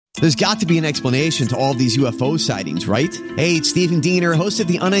There's got to be an explanation to all these UFO sightings, right? Hey, it's Stephen Diener, host of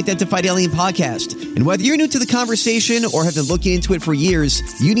the Unidentified Alien Podcast. And whether you're new to the conversation or have been looking into it for years,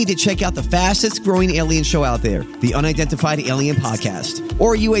 you need to check out the fastest growing alien show out there, the Unidentified Alien Podcast,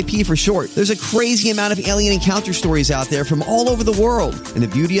 or UAP for short. There's a crazy amount of alien encounter stories out there from all over the world. And the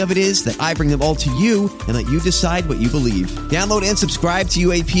beauty of it is that I bring them all to you and let you decide what you believe. Download and subscribe to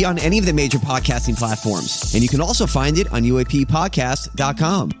UAP on any of the major podcasting platforms. And you can also find it on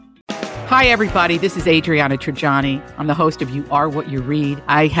UAPpodcast.com. Hi, everybody. This is Adriana Trajani. I'm the host of You Are What You Read.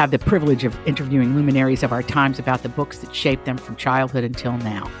 I have the privilege of interviewing luminaries of our times about the books that shaped them from childhood until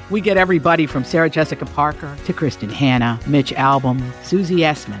now. We get everybody from Sarah Jessica Parker to Kristen Hanna, Mitch Albom, Susie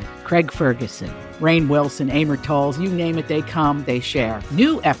Essman, Craig Ferguson, Rainn Wilson, Amor Tolls, you name it, they come, they share.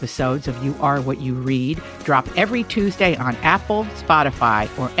 New episodes of You Are What You Read drop every Tuesday on Apple, Spotify,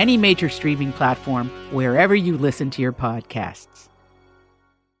 or any major streaming platform wherever you listen to your podcasts.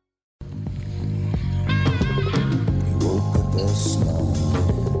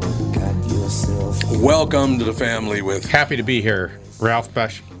 Welcome to the family with... Happy to be here. Ralph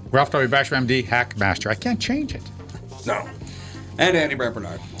W. Basham, MD, Hackmaster. I can't change it. No. And Andy Brant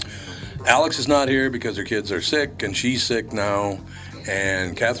Bernard. Alex is not here because her kids are sick, and she's sick now.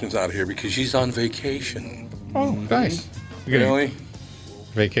 And Catherine's not here because she's on vacation. Oh, nice. Really?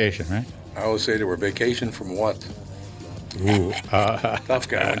 Vacation, right? I always say to her, vacation from what? Ooh. Tough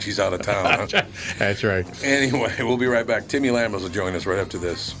guy when she's out of town, huh? That's right. Anyway, we'll be right back. Timmy Lammers will join us right after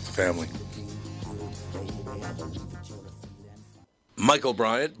this. Family. Michael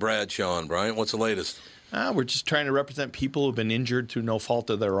Bryant, Brad Sean Bryant, what's the latest? We're just trying to represent people who've been injured through no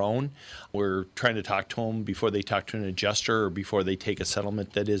fault of their own. We're trying to talk to them before they talk to an adjuster or before they take a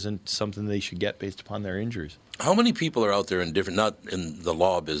settlement that isn't something they should get based upon their injuries. How many people are out there in different, not in the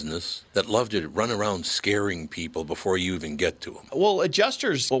law business, that love to run around scaring people before you even get to them? Well,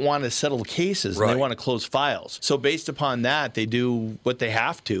 adjusters want to settle cases and they want to close files. So based upon that, they do what they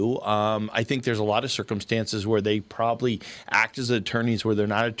have to. I think there's a lot of circumstances where they probably act as attorneys where they're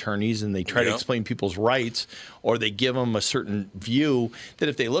not attorneys and they try to explain people's rights, or they give them a certain view that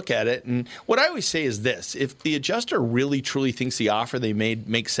if they look at it, and what I always say is this, if the adjuster really truly thinks the offer they made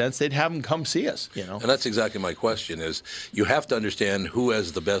makes sense, they'd have them come see us. You know? And that's exactly my question is, you have to understand who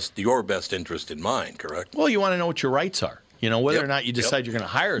has your best interest in mind, correct? Well, you want to know what your rights are. You know, whether or not you decide you're going to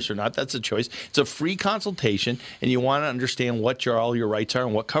hire us or not, that's a choice. It's a free consultation, and you want to understand what all your rights are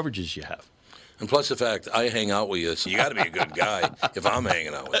and what coverages you have. And plus the fact I hang out with you, so you got to be a good guy if I'm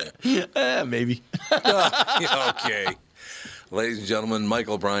hanging out with you. Maybe. Okay. Ladies and gentlemen,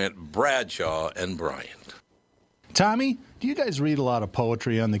 Michael Bryant, Bradshaw, and Bryant. Tommy, do you guys read a lot of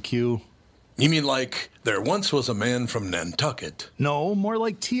poetry on the queue? You mean like, there once was a man from Nantucket? No, more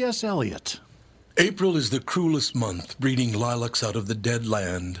like T.S. Eliot. April is the cruelest month, breeding lilacs out of the dead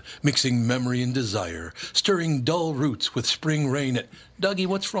land, mixing memory and desire, stirring dull roots with spring rain. Dougie,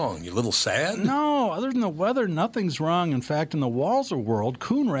 what's wrong? You a little sad? No, other than the weather, nothing's wrong. In fact, in the Walser world,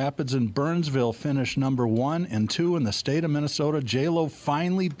 Coon Rapids and Burnsville finished number 1 and 2 in the state of Minnesota. J-Lo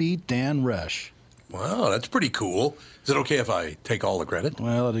finally beat Dan Resch. Wow, that's pretty cool. Is it okay if I take all the credit?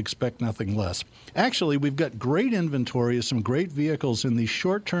 Well, I'd expect nothing less. Actually, we've got great inventory of some great vehicles, and these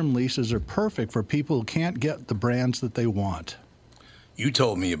short-term leases are perfect for people who can't get the brands that they want. You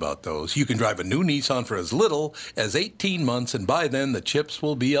told me about those. You can drive a new Nissan for as little as 18 months, and by then the chips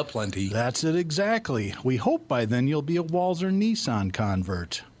will be aplenty. That's it exactly. We hope by then you'll be a Walser Nissan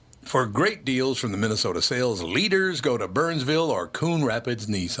convert. For great deals from the Minnesota sales leaders, go to Burnsville or Coon Rapids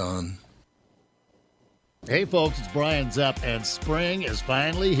Nissan. Hey folks, it's Brian Zepp, and spring is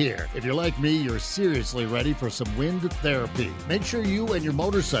finally here. If you're like me, you're seriously ready for some wind therapy. Make sure you and your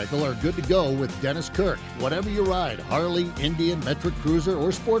motorcycle are good to go with Dennis Kirk. Whatever you ride, Harley, Indian, Metric Cruiser,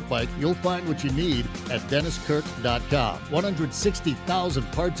 or Sport Bike, you'll find what you need at DennisKirk.com.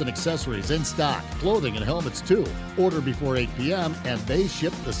 160,000 parts and accessories in stock, clothing and helmets too. Order before 8 p.m. and they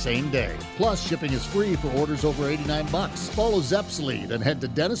ship the same day. Plus, shipping is free for orders over $89. Follow Zepp's lead and head to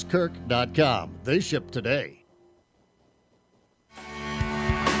DennisKirk.com. They ship today.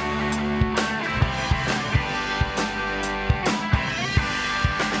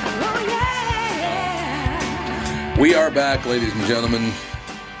 We are back, ladies and gentlemen.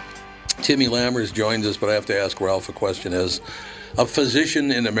 Timmy Lammers joins us, but I have to ask Ralph a question as a physician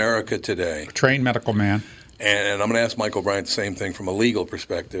in America today. Trained medical man. And I'm going to ask Michael Bryant the same thing from a legal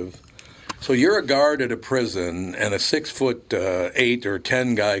perspective. So you're a guard at a prison, and a 6'8" or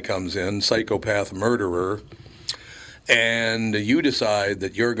 10" guy comes in, psychopath murderer, and you decide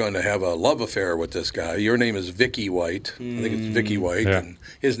that you're going to have a love affair with this guy. Your name is Vicky White. I think it's Vicky White, and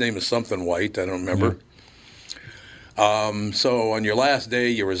his name is something White. I don't remember. So on your last day,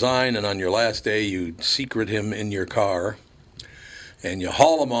 you resign, and on your last day, you secret him in your car, and you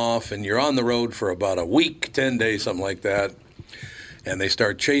haul him off, and you're on the road for about a week, 10 days, something like that, and they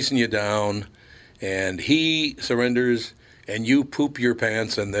start chasing you down, and he surrenders, and you poop your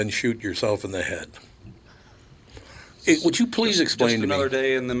pants and then shoot yourself in the head. Would you please explain to me? Just another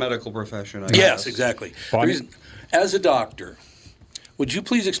day in the medical profession, I guess. Yes, exactly. As a doctor, would you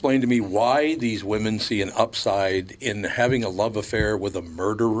please explain to me why these women see an upside in having a love affair with a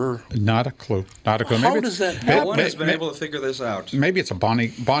murderer? Not a clue. Not a clue. How does that happen? No one has been able to figure this out. Maybe it's a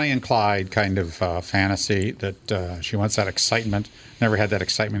Bonnie and Clyde kind of fantasy that she wants that excitement. Never had that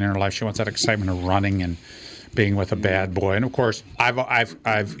excitement in her life. She wants that excitement of running and being with a bad boy. And of course,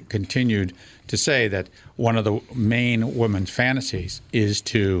 I've continued to say that one of the main women's fantasies is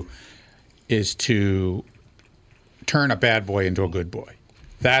to turn a bad boy into a good boy.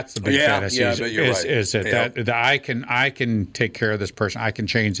 That's the big fantasy. Yeah, but you're right. Is it that I can take care of this person? I can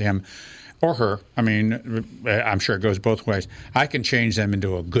change him or her. I mean, I'm sure it goes both ways. I can change them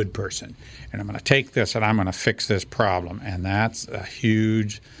into a good person, and I'm going to take this and I'm going to fix this problem. And that's a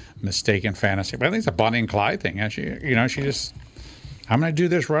huge mistaken fantasy. But I think it's a Bonnie and Clyde thing. She just, I'm going to do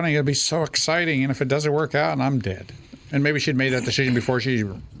this running. It'll be so exciting. And if it doesn't work out, I'm dead. And maybe she'd made that decision before she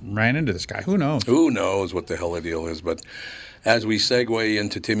ran into this guy. Who knows? Who knows what the hell the deal is? But as we segue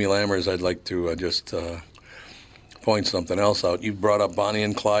into Timmy Lammers, I'd like to just point something else out. You brought up Bonnie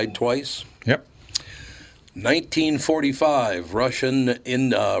and Clyde twice. Yep. 1945,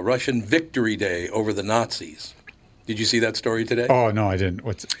 Russian Victory Day over the Nazis. Did you see that story today? Oh, no, I didn't.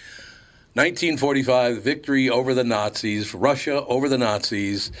 What's it? 1945, victory over the Nazis, Russia over the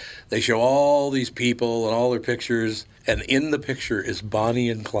Nazis. They show all these people and all their pictures, and in the picture is Bonnie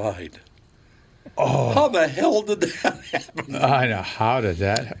and Clyde. Oh. How the hell did that happen? I know. How did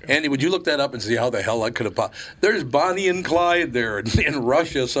that happen? Andy, would you look that up and see how the hell that could have popped? There's Bonnie and Clyde there in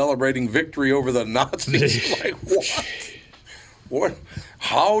Russia celebrating victory over the Nazis. Like, what? What?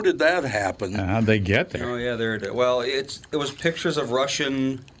 How did that happen? How'd they get there? Oh, yeah, there it is. Well, it was pictures of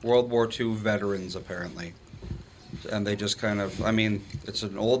Russian World War II veterans, apparently. And they just kind of, I mean, it's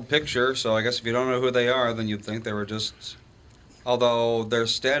an old picture, so I guess if you don't know who they are, then you'd think they were just... Although they're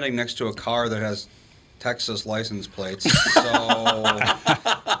standing next to a car that has Texas license plates, so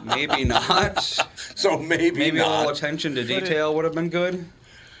maybe not. So maybe not. A little attention to detail would have been good.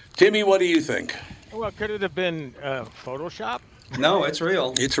 Timmy, what do you think? Well, could it have been Photoshop? No, it's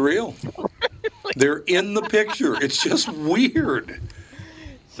real. It's real. They're in the picture. It's just weird.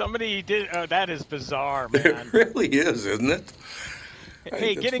 Somebody did. That is bizarre, man. It really is, isn't it?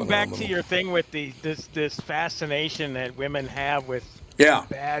 Hey, getting back to your thing with this fascination that women have with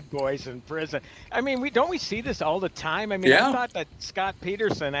bad boys in prison. I mean, don't we see this all the time? I mean, I thought that Scott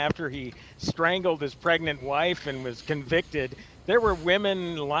Peterson, after he strangled his pregnant wife and was convicted, there were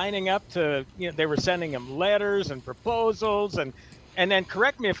women lining up to, they were sending him letters and proposals. And then,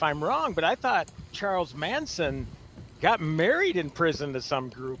 correct me if I'm wrong, but I thought Charles Manson got married in prison to some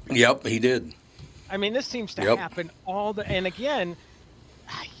group. Yep, he did. I mean, this seems to happen and again,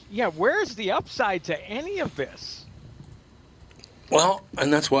 where's the upside to any of this? Well,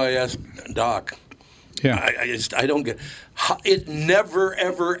 and that's why I asked Doc. Yeah. I don't get it. Never,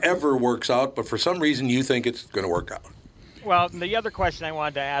 ever, ever works out. But for some reason, you think it's going to work out. Well, the other question I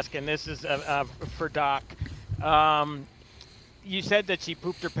wanted to ask, and this is for Doc. You said that she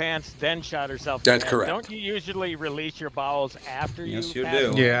pooped her pants, then shot herself. That's correct. Don't you usually release your bowels after you? Yes, you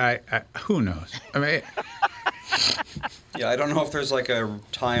pass? do. Yeah. Who knows? I mean. Yeah, I don't know if there's like a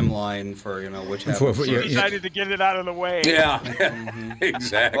timeline for which happens. She decided to get it out of the way. Yeah,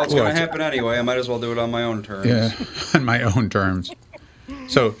 exactly. Well, it's going to happen anyway. I might as well do it on my own terms. Yeah, on my own terms.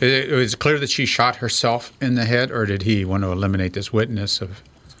 So it was clear that she shot herself in the head, or did he want to eliminate this witness of?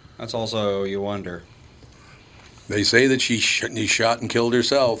 That's also, you wonder. They say that he shot and killed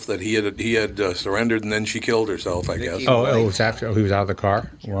herself. That he had surrendered and then she killed herself. I guess. It was after he was out of the car.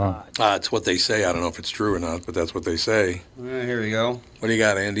 Wow. It's what they say. I don't know if it's true or not, but that's what they say. Here you go. What do you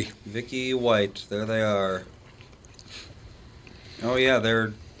got, Andy? Vicky White. There they are. Oh yeah, they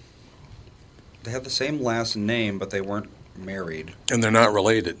have the same last name, but they weren't married. And they're not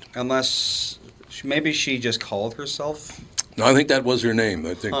related. Unless maybe she just called herself. No, I think that was her name.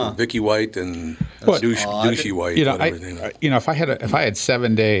 I think Vicky White and Douchey White. If I had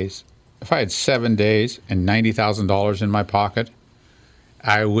 7 days, and $90,000 in my pocket,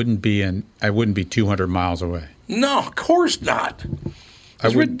 I wouldn't be 200 miles away. No, of course not.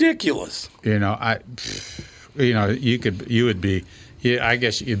 It's ridiculous. I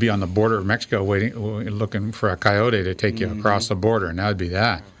guess you'd be on the border of Mexico looking for a coyote to take you across the border, and that would be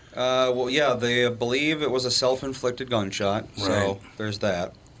that. Well, yeah, they believe it was a self-inflicted gunshot, so there's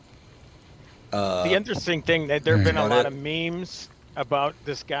that. The interesting thing that there have been a lot of memes about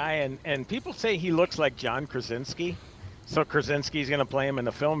this guy, and people say he looks like John Krasinski. So Krasinski's going to play him in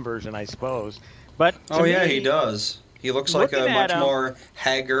the film version, I suppose. But he does. He looks like a much more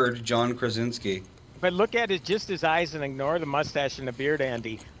haggard John Krasinski. But look at just his eyes and ignore the mustache and the beard,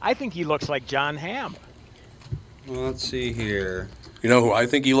 Andy. I think he looks like John Hamm. Well, let's see here. You know who I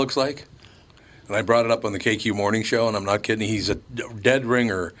think he looks like? And I brought it up on the KQ Morning Show, and I'm not kidding. He's a dead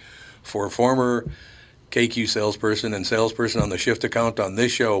ringer for a former KQ salesperson and salesperson on the shift account on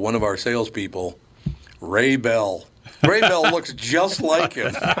this show, one of our salespeople, Ray Bell. Ray Bell looks just like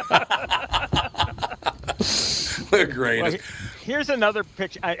him. The greatest. Well, here's another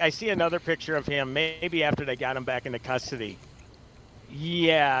picture. I see another picture of him, maybe after they got him back into custody.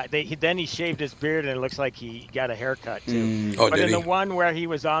 Yeah, then he shaved his beard, and it looks like he got a haircut, too. But in the one where he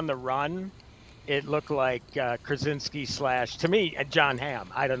was on the run, it looked like Krasinski / to me, John Hamm.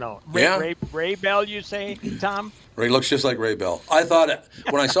 I don't know. Ray Bell, you say, Tom? Ray looks just like Ray Bell. I thought,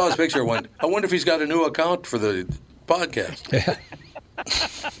 when I saw his picture, I wonder if he's got a new account for the podcast.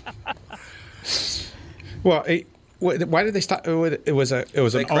 Well, why did they stop? It was an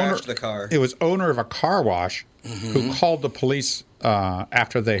owner. The car. It was owner of a car wash who called the police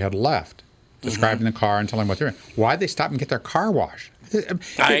after they had left, describing the car and telling what they're doing. Why'd they stop and get their car washed?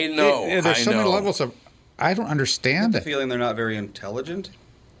 I know. There's so many levels of. I don't understand it. Feeling they're not very intelligent.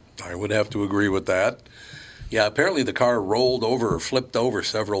 I would have to agree with that. Yeah, apparently the car rolled over or flipped over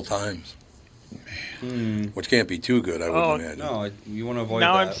several times. Which can't be too good, I would imagine. No, you want to avoid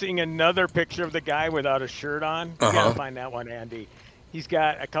now that. I'm seeing another picture of the guy without a shirt on. You gotta find that one, Andy. He's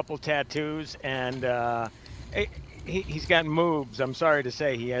got a couple tattoos, and he's got moobs. I'm sorry to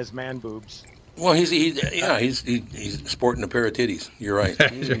say, he has man boobs. Well, he's sporting a pair of titties. You're right.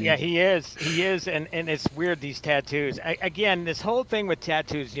 Yeah, he is, and it's weird, these tattoos. Again, this whole thing with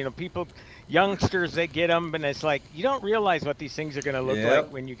tattoos, youngsters, they get them, and it's like, you don't realize what these things are going to look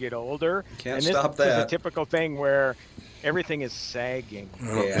like when you get older. Can't stop that. This is a typical thing where everything is sagging.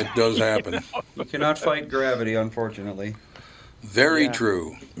 Well, it does happen. You cannot fight gravity, unfortunately. Very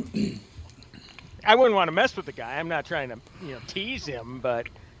true. I wouldn't want to mess with the guy. I'm not trying to tease him, but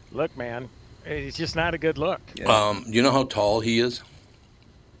look, man, it's just not a good look. You know how tall he is?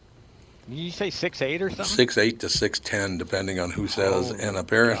 Did you say 6'8" or something? 6'8" to 6'10", depending on who says. And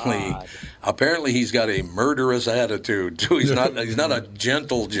apparently he's got a murderous attitude too. He's not a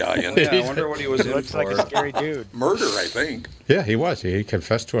gentle giant. Yeah, I wonder what he was in looks for. Like a scary dude. Murder, I think. Yeah, he was. He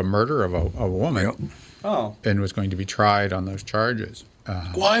confessed to a murder of a woman. Yep. Oh. And was going to be tried on those charges.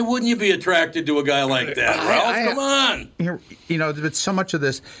 Why wouldn't you be attracted to a guy like that, Ralph? Come on. But so much of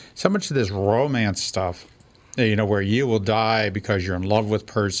this romance stuff, where you will die because you're in love with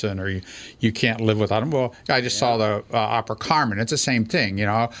person or you can't live without him. Well, I just saw the opera Carmen. It's the same thing.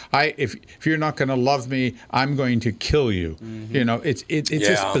 If you're not going to love me, I'm going to kill you. It's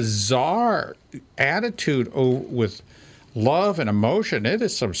this bizarre attitude with love and emotion. It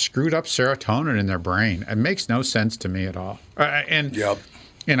is some screwed up serotonin in their brain. It makes no sense to me at all. And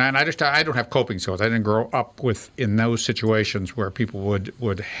I don't have coping skills. I didn't grow up in those situations where people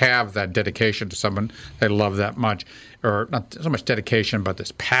would have that dedication to someone they love that much, or not so much dedication, but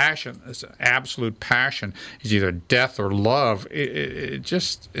this passion, this absolute passion, is either death or love. Life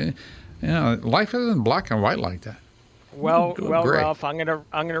isn't black and white like that. Well, Ralph, I'm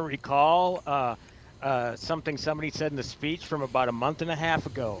gonna recall something somebody said in the speech from about a month and a half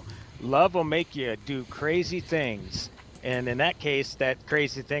ago. Love will make you do crazy things. And in that case, that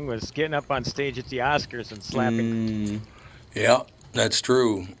crazy thing was getting up on stage at the Oscars and slapping. Yeah, that's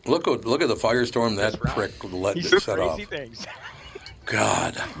true. Look at the firestorm that prick let it set off. Crazy things.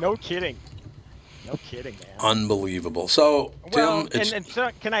 God. No kidding, man. Unbelievable. So, Tim, so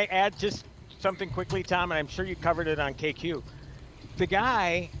can I add just something quickly, Tom? And I'm sure you covered it on KQ. The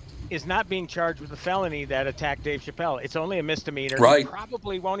guy is not being charged with a felony that attacked Dave Chappelle. It's only a misdemeanor. Right. He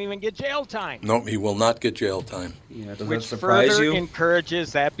probably won't even get jail time. No, he will not get jail time. Yeah, does which that surprise further you?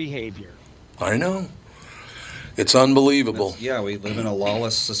 Encourages that behavior. I know. It's unbelievable. We live in a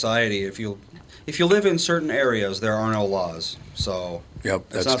lawless society. If you live in certain areas, there are no laws. So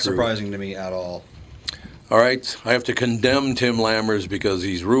that's not true. surprising to me at all. All right, I have to condemn Tim Lammers because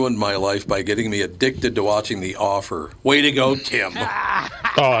he's ruined my life by getting me addicted to watching The Offer. Way to go, Tim.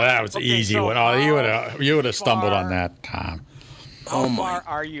 That was an easy one. You would have stumbled on that, Tom. How far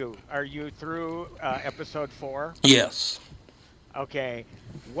are you? Are you through episode 4? Yes. Okay.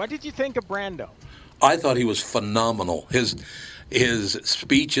 What did you think of Brando? I thought he was phenomenal. His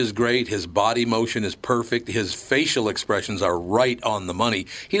speech is great. His body motion is perfect. His facial expressions are right on the money.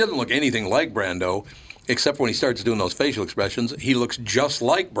 He doesn't look anything like Brando, except when he starts doing those facial expressions, he looks just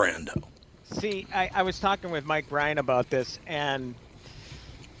like Brando. See, I was talking with Mike Bryan about this, and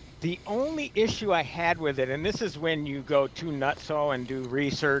the only issue I had with it, and this is when you go too nutso and do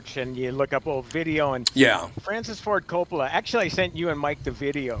research and you look up old video, and Francis Ford Coppola, actually I sent you and Mike the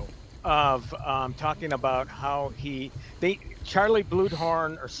video of talking about how Charlie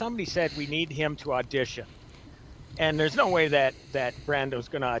Bluthorn or somebody said we need him to audition. And there's no way that Brando's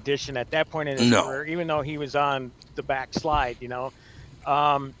going to audition at that point in his career, even though he was on the backslide, you know.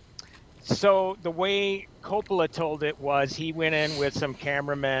 So the way Coppola told it was he went in with some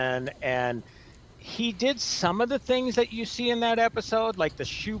cameramen and he did some of the things that you see in that episode, like the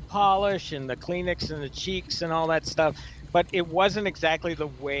shoe polish and the Kleenex in the cheeks and all that stuff. But it wasn't exactly the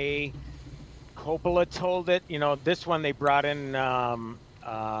way Coppola told it. You know, this one they brought in the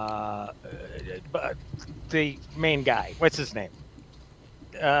main guy. What's his name?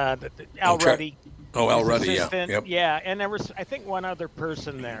 Al Ruddy. Al Ruddy, yeah. Yep. Yeah, and there was, I think, one other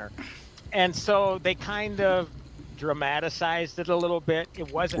person there. And so they kind of dramatized it a little bit.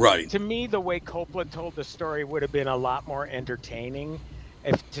 It wasn't, right. To me, the way Coppola told the story would have been a lot more entertaining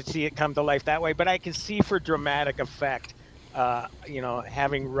to see it come to life that way. But I can see for dramatic effect,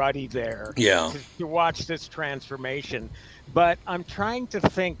 having Ruddy there to watch this transformation. But I'm trying to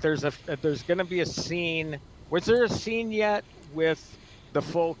think there's going to be a scene. Was there a scene yet with the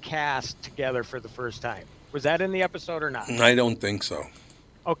full cast together for the first time? Was that in the episode or not? I don't think so.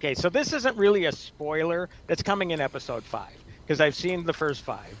 Okay, so this isn't really a spoiler. That's coming in episode 5 because I've seen the first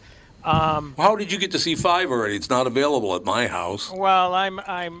 5. How did you get to see 5 already? It's not available at my house. Well, I'm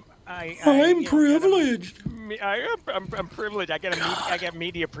privileged. I'm privileged. I get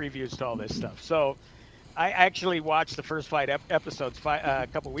media previews to all this stuff. So I actually watched the first 5 episodes a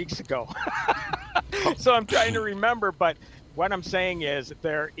couple weeks ago. So I'm trying to remember. But what I'm saying is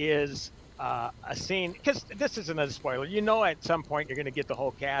there is a scene, because this isn't a spoiler. You know, at some point you're going to get the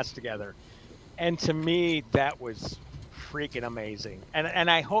whole cast together. And to me, that was freaking amazing. And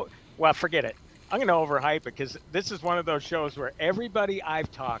I hope, well, forget it. I'm going to overhype it because this is one of those shows where everybody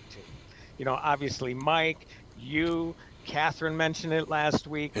I've talked to, you know, obviously Mike, you, Catherine mentioned it last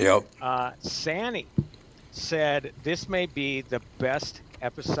week. Yep. Sanny said this may be the best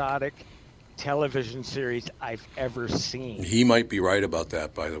episodic television series I've ever seen. He might be right about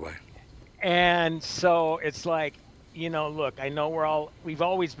that, by the way. And so it's like, you know, look, I know we've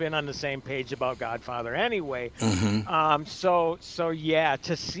always been on the same page about Godfather anyway. Mm-hmm. So yeah,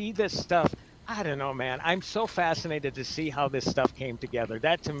 to see this stuff, I don't know, man. I'm so fascinated to see how this stuff came together.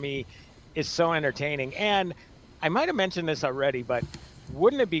 That to me is so entertaining. And I might have mentioned this already, but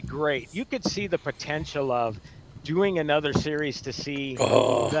wouldn't it be great? You could see the potential of doing another series to see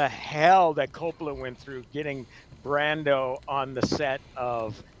the hell that Coppola went through getting Brando on the set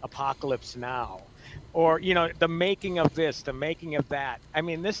of Apocalypse Now. Or, you know, the making of this, the making of that. I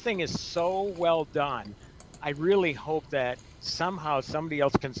mean, this thing is so well done. I really hope that somehow somebody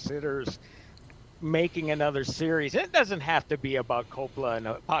else considers making another series. It doesn't have to be about Coppola and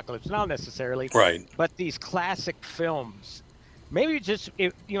Apocalypse Now necessarily. Right. But these classic films, maybe just,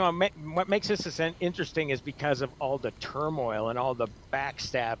 what makes this interesting is because of all the turmoil and all the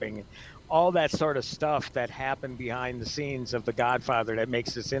backstabbing, all that sort of stuff that happened behind the scenes of The Godfather that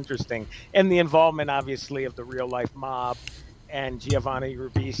makes this interesting. And the involvement, obviously, of the real-life mob and Giovanni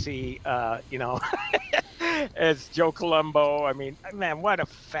Ribisi, as Joe Colombo. I mean, man, what a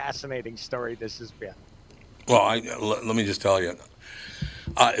fascinating story this has been. Well, let me just tell you.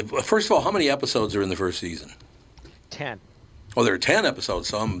 First of all, how many episodes are in the first season? 10. Oh, there are 10 episodes,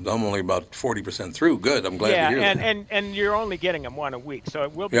 so I'm only about 40% through. Good, I'm glad to hear that. And you're only getting them one a week, so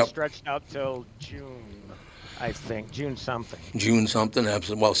it will be stretched out till June, I think. June something,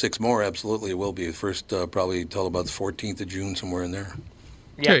 absolutely. Well, 6 more, absolutely. It will be. First, probably till about the 14th of June, somewhere in there.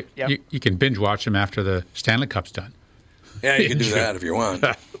 Yeah, you can binge watch them after the Stanley Cup's done. Yeah, you can do that if you want.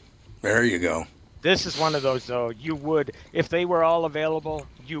 There you go. This is one of those, though, you would, if they were all available,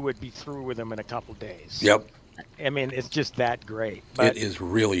 you would be through with them in a couple days. Yep. I mean, it's just that great. But, it is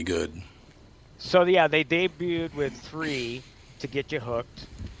really good. So, yeah, they debuted with 3 to get you hooked,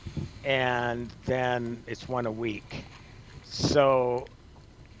 and then it's 1 a week. So,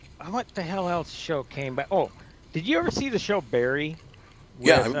 what the hell else show came back? Oh, did you ever see the show Barry?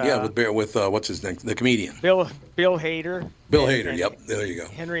 With what's his name? The comedian. Bill Hader. Bill Hader, yep. There you go.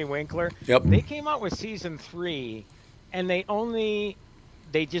 Henry Winkler. Yep. They came out with season 3, and they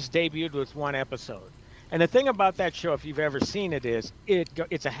just debuted with 1 episode. And the thing about that show, if you've ever seen it, is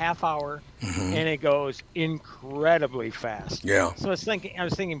it's a half hour, and it goes incredibly fast. Yeah. So I was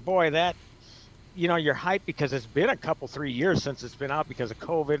thinking, boy, that, you're hyped because it's been 3 years since it's been out because of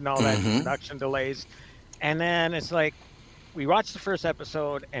COVID and all that production delays. And then it's like, we watched the first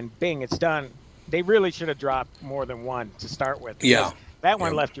episode, and bing, it's done. They really should have dropped more than one to start with. Yeah. That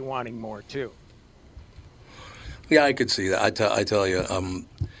one left you wanting more, too. Yeah, I could see that. I tell you,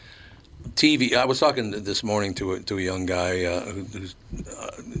 TV. I was talking this morning to a young guy who's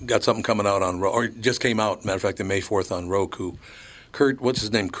got something coming out on, or just came out. Matter of fact, on May 4th on Roku. What's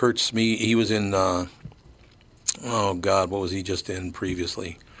his name? Kurt Smee. He was in. Oh God, what was he just in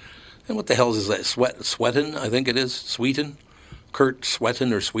previously? And what the hell is that? Sweatin, I think it is. Sweeten. Kurt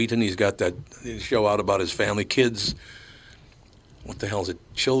Sweatin or Sweeten. He's got that show out about his family, kids. What the hell is it?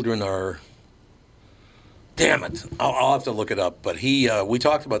 Children are. Damn it! I'll have to look it up. But we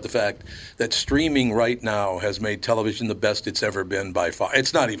talked about the fact that streaming right now has made television the best it's ever been by far.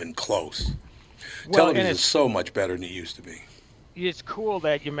 It's not even close. Well, television is so much better than it used to be. It's cool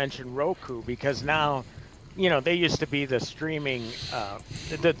that you mentioned Roku because now, they used to be the streaming,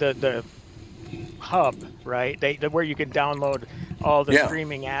 the hub, right? Where you can download all the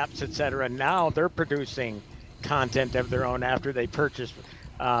streaming apps, etc. Now they're producing content of their own after they purchased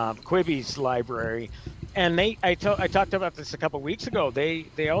Quibi's library. And I talked about this a couple of weeks ago.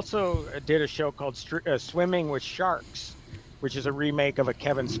 They also did a show called Swimming with Sharks, which is a remake of a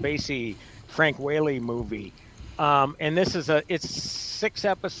Kevin Spacey, Frank Whaley movie. And this is it's 6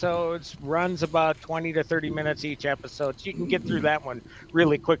 episodes, runs about 20 to 30 minutes each episode. So you can get through that one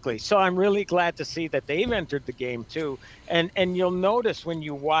really quickly. So I'm really glad to see that they've entered the game too. And you'll notice when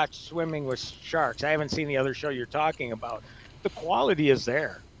you watch Swimming with Sharks, I haven't seen the other show you're talking about, the quality is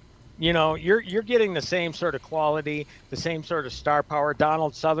there. You're getting the same sort of quality, the same sort of star power.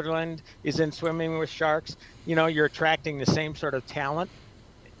 Donald Sutherland is in Swimming with Sharks. You're attracting the same sort of talent.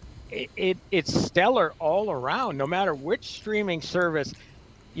 It's stellar all around. No matter which streaming service,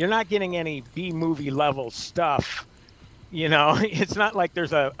 you're not getting any B-movie level stuff. It's not like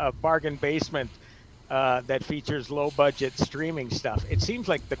there's a bargain basement that features low-budget streaming stuff. It seems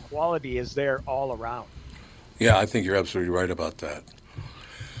like the quality is there all around. Yeah, I think you're absolutely right about that.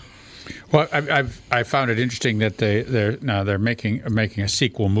 Well, I found it interesting that they're making a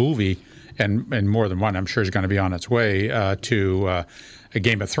sequel movie, and more than one. I'm sure is going to be on its way to a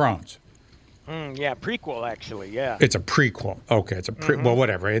Game of Thrones. Yeah, prequel actually. Yeah, it's a prequel. Okay, it's a well,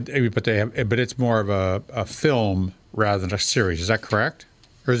 whatever. But it's more of a film rather than a series. Is that correct,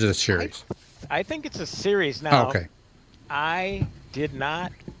 or is it a series? I think it's a series now. Okay. I did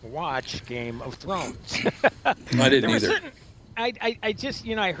not watch Game of Thrones. I didn't either. I just,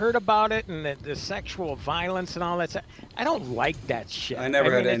 I heard about it and the sexual violence and all that stuff. I don't like that shit. I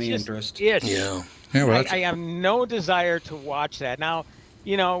never had any interest. Yeah. Well, I have no desire to watch that. Now,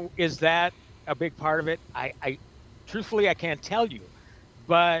 is that a big part of it? I truthfully, I can't tell you.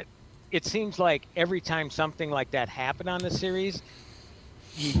 But it seems like every time something like that happened on the series,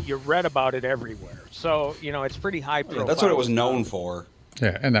 you read about it everywhere. So, it's pretty high profile. Yeah, that's what it was known for.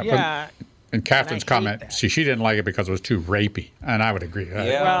 Yeah, and Catherine's comment, she didn't like it because it was too rapey, and I would agree.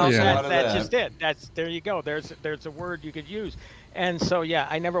 Yeah, well, that's just it. There you go. There's a word you could use, and so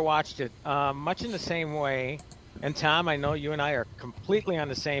I never watched it. Much in the same way, and Tom, I know you and I are completely on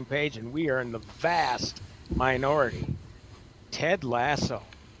the same page, and we are in the vast minority. Ted Lasso.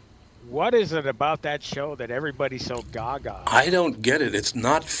 What is it about that show that everybody's so gaga? I don't get it. It's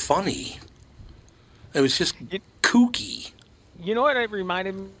not funny. It was just kooky. You know what it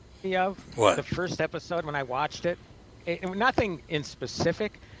reminded me of? What? The first episode when I watched it. Nothing in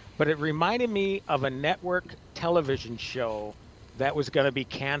specific, but it reminded me of a network television show that was going to be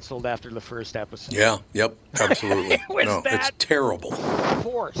canceled after the first episode. Yeah, yep, absolutely. It's terrible.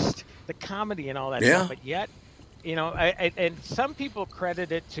 Forced, the comedy and all that stuff, but yet, and some people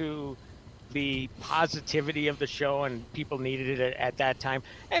credit it to the positivity of the show and people needed it at that time.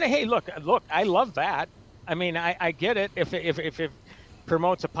 And hey, look, I love that. I mean, I get it. If it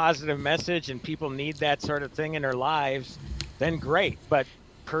promotes a positive message and people need that sort of thing in their lives, then great. But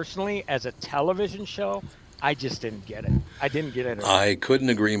personally, as a television show, I just didn't get it. I didn't get it at all. I couldn't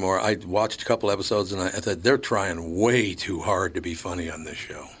agree more. I watched a couple episodes and I thought they're trying way too hard to be funny on this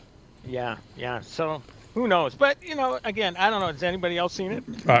show. Yeah. So who knows? But again, I don't know. Has anybody else seen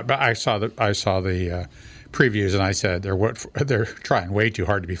it? But I saw the previews and I said they're trying way too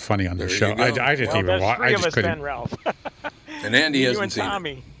hard to be funny on this show. I didn't even watch. I just couldn't. Ben, Ralph. And Andy hasn't seen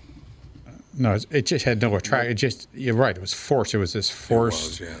Tommy. it. No, it just had no attraction. You're right. It was forced. It was this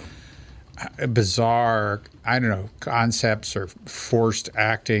forced. It was, bizarre, I don't know, concepts or forced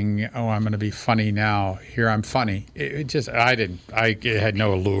acting. Oh, I'm going to be funny now. Here I'm funny. It had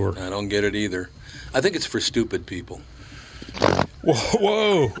no allure. I don't get it either. I think it's for stupid people.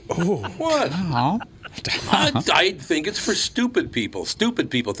 Whoa. Oh. What? I think it's for stupid people. Stupid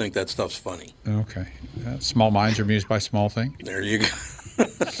people think that stuff's funny. Okay. Small minds are amused by small things. There you go.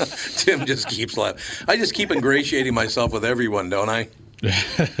 Tim just keeps laughing. I just keep ingratiating myself with everyone, don't I?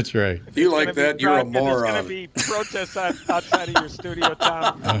 That's right. If you like that, you're a moron. There's going to be protests outside of your studio,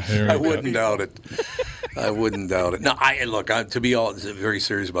 Tom. I wouldn't doubt it. No, to be all very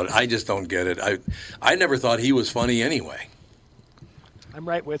serious about it, I just don't get it. I never thought he was funny anyway. I'm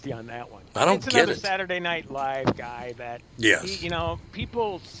right with you on that one. I don't get it. It's another Saturday Night Live guy that, yes.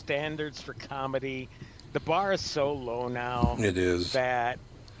 People's standards for comedy, the bar is so low now. It is. That,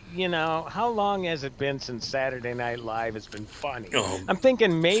 how long has it been since Saturday Night Live has been funny? Oh, I'm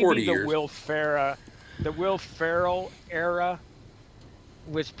thinking maybe the Will Ferrell era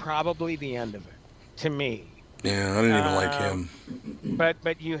was probably the end of it, to me. Yeah, I didn't even like him.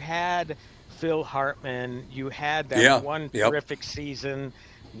 But you had Phil Hartman. You had that one terrific season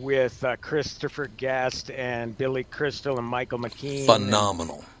with Christopher Guest and Billy Crystal and Michael McKean.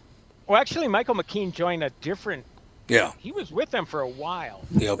 Phenomenal. Actually, Michael McKean joined a different. Yeah. He was with them for a while,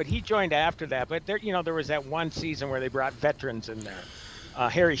 but he joined after that. But there was that one season where they brought veterans in there.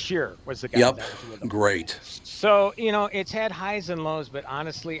 Harry Shearer was the guy that was with them. Great. So, it's had highs and lows, but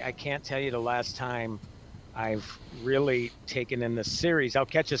honestly, I can't tell you the last time I've really taken in the series. I'll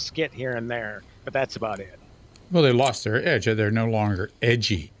catch a skit here and there, but that's about it. Well, they lost their edge. They're no longer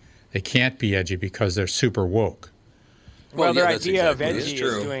edgy. They can't be edgy because they're super woke. Well, their idea of edgy is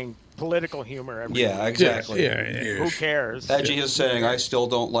doing political humor. Yeah, exactly. Who cares? Edgy is saying, I still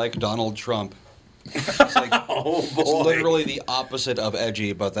don't like Donald Trump. It's like, it's literally the opposite of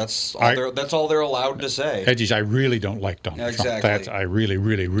edgy, but that's all they're allowed to say. Edgy's, I really don't like Donald Trump. I really,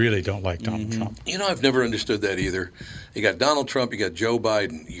 really, really don't like Donald Trump. I've never understood that either. You got Donald Trump, you got Joe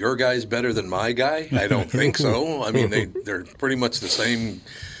Biden. Your guy's better than my guy? I don't think so. I mean, they're pretty much the same.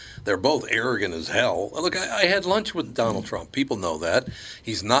 They're both arrogant as hell. Look, I had lunch with Donald Trump. People know that.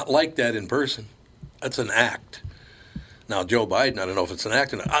 He's not like that in person. That's an act. Now, Joe Biden, I don't know if it's an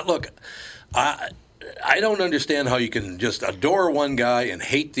act. I don't understand how you can just adore one guy and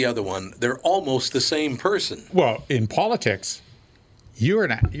hate the other one. They're almost the same person. Well, in politics, you're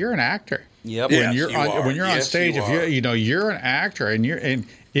an actor. Yep. When you're on stage, you're an actor, and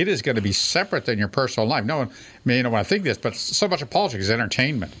it is going to be separate than your personal life. No one may not want to think this, but so much of politics is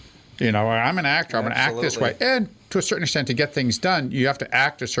entertainment. I'm an actor. I'm going to act this way, and to a certain extent, to get things done, you have to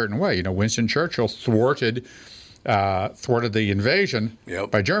act a certain way. Winston Churchill thwarted the invasion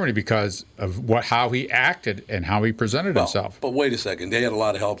by Germany because of how he acted and how he presented himself. But wait a second, they had a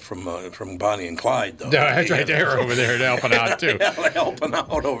lot of help from Bonnie and Clyde, though. That's right, they were over there helping out too. Helping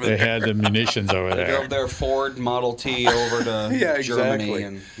out over there. They had the munitions over there. They drove their Ford Model T over to Germany.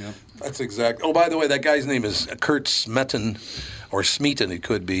 And, That's exactly. Oh, by the way, that guy's name is Kurt Smetten. Or Smeaton, it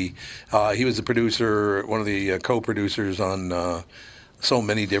could be. He was the producer, one of the co-producers on so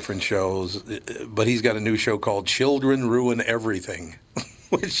many different shows. But he's got a new show called Children Ruin Everything,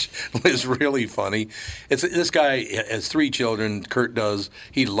 which is really funny. This guy has 3 children, Kurt does.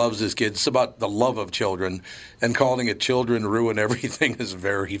 He loves his kids. It's about the love of children. And calling it Children Ruin Everything is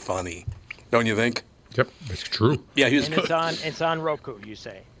very funny. Don't you think? Yep, it's true. Yeah, and it's on Roku, you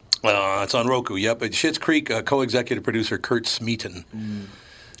say? It's on Roku, yep. Schitt's Creek co-executive producer Kurt Smeaton,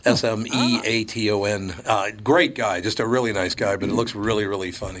 Smeaton. Great guy, just a really nice guy, but it looks really,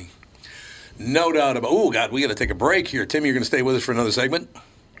 really funny. No doubt about it. Oh, God, we got to take a break here. Tim, you're going to stay with us for another segment?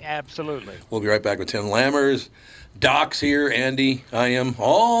 Absolutely. We'll be right back with Tim Lammers. Doc's here, Andy, I am.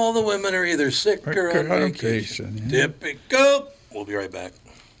 All the women are either sick or on vacation. Typical. We'll be right back.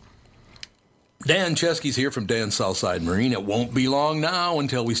 Dan Chesky's here from Dan's Southside Marine. It won't be long now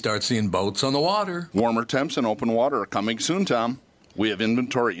until we start seeing boats on the water. Warmer temps and open water are coming soon, Tom. We have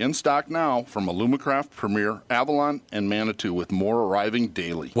inventory in stock now from Alumacraft, Premier, Avalon, and Manitou, with more arriving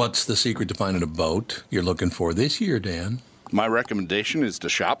daily. What's the secret to finding a boat you're looking for this year, Dan? My recommendation is to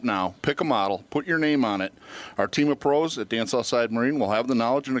shop now, pick a model, put your name on it. Our team of pros at Dan Southside Marine will have the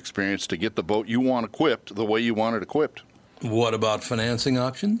knowledge and experience to get the boat you want equipped the way you want it equipped. What about financing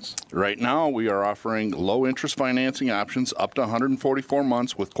options? Right now, we are offering low-interest financing options up to 144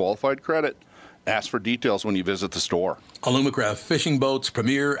 months with qualified credit Ask for details when you visit the store. Alumacraft fishing boats,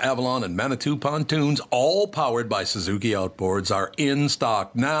 Premier, Avalon, and Manitou pontoons, all powered by Suzuki Outboards, are in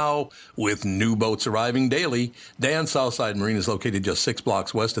stock now with new boats arriving daily. Dan Southside Marine is located just 6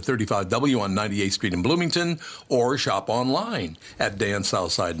 blocks west of 35W on 98th Street in Bloomington, or shop online at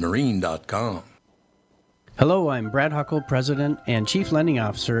dansouthsidemarine.com. Hello, I'm Brad Huckle, President and Chief Lending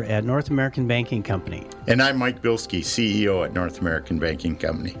Officer at North American Banking Company. And I'm Mike Bilski, CEO at North American Banking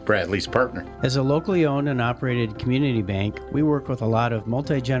Company, Bradley's partner. As a locally owned and operated community bank, we work with a lot of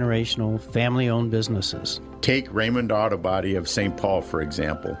multi-generational, family-owned businesses. Take Raymond Auto Body of St. Paul, for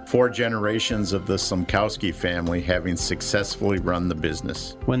example. 4 generations of the Slumkowski family having successfully run the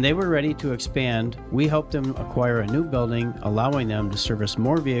business. When they were ready to expand, we helped them acquire a new building, allowing them to service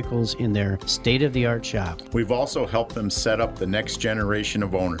more vehicles in their state-of-the-art shop. We've also helped them set up the next generation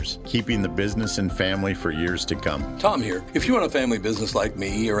of owners, keeping the business and family for years to come. Tom here. If you want a family business like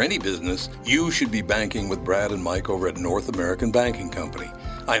me or any business, you should be banking with Brad and Mike over at North American Banking Company.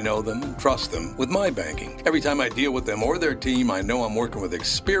 I know them and trust them with my banking. Every time I deal with them or their team, I know I'm working with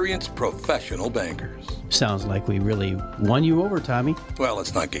experienced professional bankers. Sounds like we really won you over, Tommy. Well,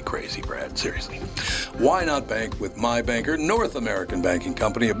 let's not get crazy, Brad. Seriously. Why not bank with my banker, North American Banking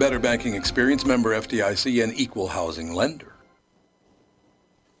Company, a better banking experience, member FDIC, and equal housing lender?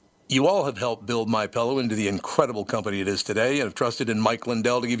 You all have helped build MyPillow into the incredible company it is today and have trusted in Mike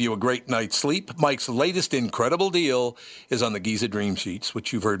Lindell to give you a great night's sleep. Mike's latest incredible deal is on the Giza Dream Sheets,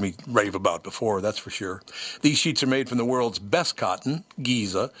 which you've heard me rave about before, that's for sure. These sheets are made from the world's best cotton,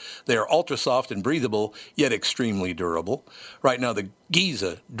 Giza. They are ultra soft and breathable, yet extremely durable. Right now, the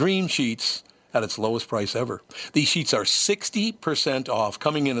Giza Dream Sheets at its lowest price ever. These sheets are 60% off,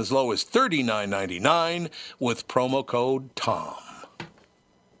 coming in as low as $39.99 with promo code TOM.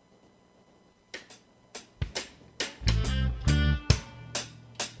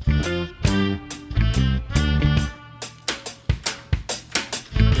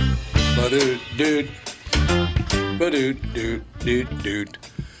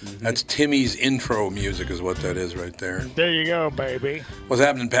 That's Timmy's intro music is what that is right there. There you go, baby. What's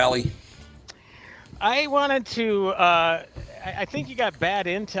happening, Pally? I wanted to, I think you got bad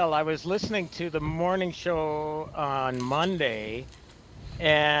intel. I was listening to the morning show on Monday,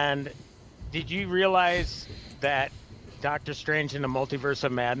 and did you realize that Doctor Strange in the Multiverse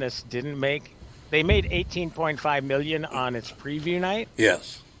of Madness they made $18.5 million on its preview night?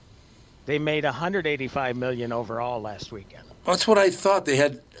 Yes. They made $185 million overall last weekend. That's what I thought. They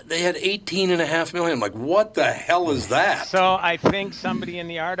had $18.5 million. I'm like, what the hell is that? So I think somebody in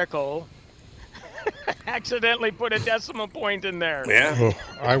the article accidentally put a decimal point in there. Yeah. Oh,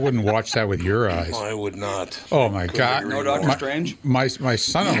 I wouldn't watch that with your eyes. I would not. Oh my God. No Doctor Strange? My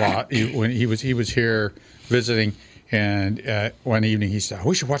son-in-law, when he was here visiting, and one evening he said,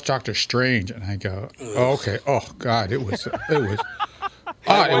 "We should watch Doctor Strange," and I go, "Oh, okay." Oh God, it was.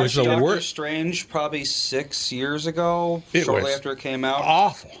 I watched Doctor Strange probably 6 years ago, shortly after it came out.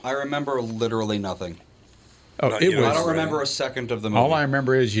 Awful. I remember literally nothing. Oh, I don't remember a second of the movie. All I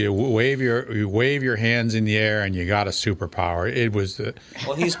remember is you wave your hands in the air and you got a superpower. It was the.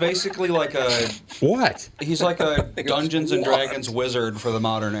 Well, he's basically like a. What? He's like a Dungeons and Dragons wizard for the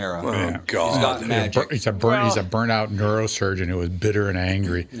modern era. Oh Yeah. God! He's got magic. He's a burnout neurosurgeon who was bitter and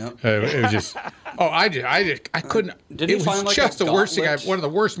angry. Yep. It was just. Oh, I couldn't. Did it he was find like just a the worst thing. gauntlet? One of the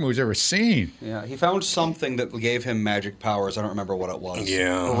worst movies I've ever seen. Yeah, he found something that gave him magic powers. I don't remember what it was.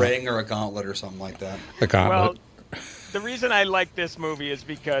 Yeah. A ring or a gauntlet or something like that. The gauntlet. Well, the reason I like this movie is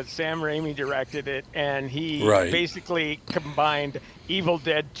because Sam Raimi directed it, and he basically combined Evil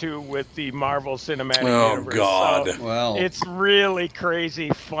Dead 2 with the Marvel Cinematic Universe. Oh, God. So Well, it's really crazy,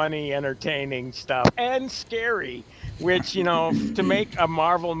 funny, entertaining stuff, and scary, which, to make a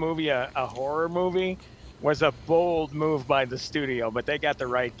Marvel movie a horror movie was a bold move by the studio, but they got the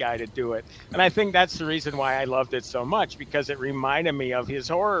right guy to do it. And I think that's the reason why I loved it so much, because it reminded me of his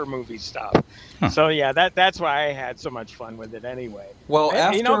horror movie stuff. Huh. So yeah, that's why I had so much fun with it anyway. Well, but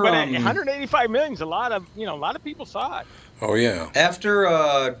after 185 million is a lot of people saw it. Oh yeah.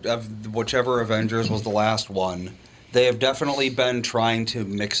 After whichever Avengers was the last one, they have definitely been trying to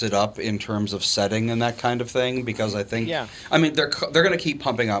mix it up in terms of setting and that kind of thing, because I think, I mean, they're going to keep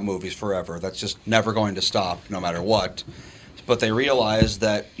pumping out movies forever. That's just never going to stop, no matter what. But they realize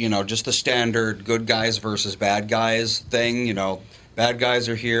that, just the standard good guys versus bad guys thing, bad guys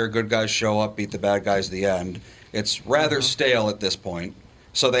are here, good guys show up, beat the bad guys at the end. It's rather stale at this point.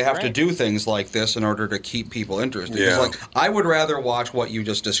 So they have to do things like this in order to keep people interested. Yeah. Like, I would rather watch what you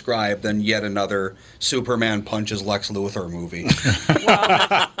just described than yet another Superman punches Lex Luthor movie.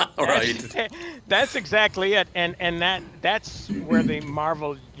 That's exactly it. And that's where the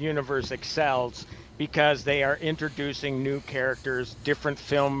Marvel Universe excels, because they are introducing new characters, different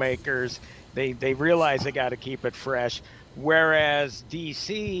filmmakers. They realize they got to keep it fresh. Whereas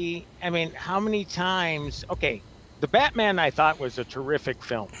DC, I mean, how many times... Okay, The Batman, I thought, was a terrific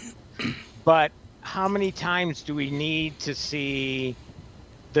film. But how many times do we need to see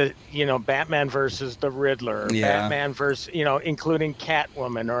the, Batman versus the Riddler, Batman versus, including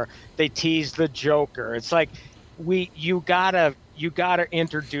Catwoman, or they tease the Joker? It's like, you gotta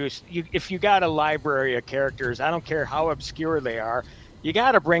introduce, if you got a library of characters, I don't care how obscure they are, you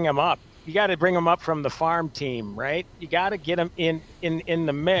gotta bring them up. You got to bring them up from the farm team, right? You got to get them in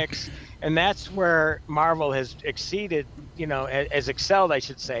the mix, and that's where Marvel has exceeded, has excelled, I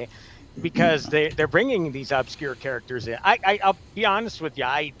should say, because they're bringing these obscure characters in. I'll be honest with you,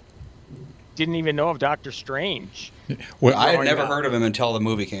 I didn't even know of Doctor Strange. Well, I had never heard of him until the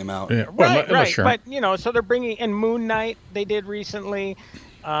movie came out. Yeah. Right. Sure. But so they're bringing in Moon Knight. They did recently.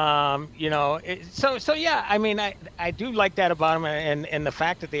 So yeah, I mean, I do like that about them, and the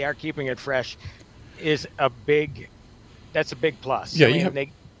fact that they are keeping it fresh is that's a big plus. Yeah,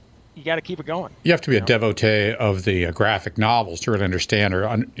 you got to keep it going. You have to be a devotee of the graphic novels to really understand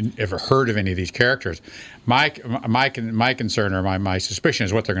or ever heard of any of these characters. My concern or my suspicion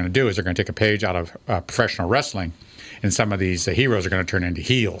is what they're going to do is they're going to take a page out of professional wrestling, and some of these heroes are going to turn into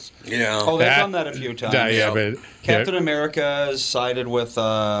heels. Yeah. Oh, they've done that a few times. But Captain America has sided with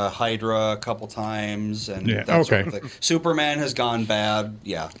Hydra a couple times, and that sort of thing. Superman has gone bad.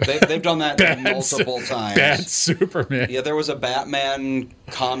 Yeah, they've done that multiple times. Bad Superman. Yeah, there was a Batman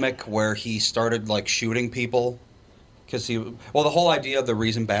comic where he started shooting people. Because the whole idea of the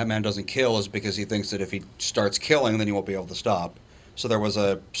reason Batman doesn't kill is because he thinks that if he starts killing, then he won't be able to stop. So there was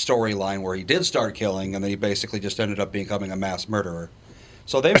a storyline where he did start killing, and then he basically just ended up becoming a mass murderer.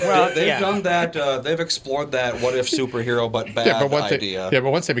 So they've done that. They've explored that what if superhero but bad idea. But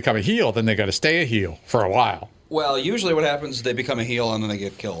once they become a heel, then they got to stay a heel for a while. Well, usually what happens is they become a heel and then they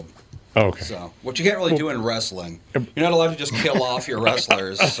get killed. Okay. So, which you can't really do in wrestling. You're not allowed to just kill off your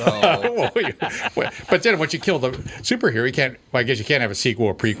wrestlers. So. But then once you kill the superhero, you can't. Well, I guess you can't have a sequel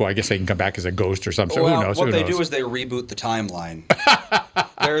or prequel. I guess they can come back as a ghost or something. Well, who knows? What they do is they reboot the timeline.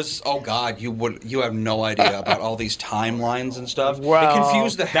 You have no idea about all these timelines and stuff. Well, it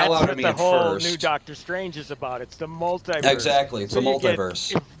confused the hell out of me at first. That's what the whole new Doctor Strange is about. It's the multiverse. Exactly, it's the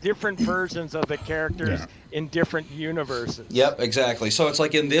multiverse. Different versions of the characters in different universes. Yep, exactly. So it's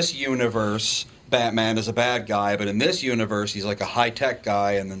like in this universe, Batman is a bad guy, but in this universe, he's like a high-tech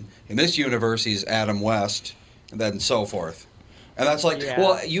guy, and then in this universe, he's Adam West, and then so forth. And that's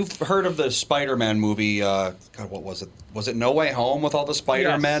well, you've heard of the Spider-Man movie, God, what was it? Was it No Way Home with all the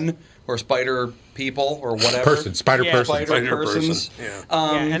Spider-Men or Spider people or whatever? Spider persons. Yeah.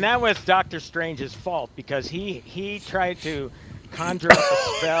 And that was Doctor Strange's fault because he tried to conjure up a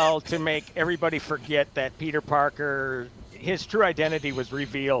spell to make everybody forget that Peter Parker, his true identity was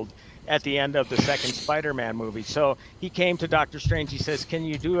revealed at the end of the second Spider-Man movie. So he came to Doctor Strange. He says, can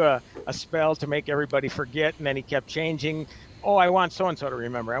you do a spell to make everybody forget? And then he kept changing. Oh, I want so-and-so to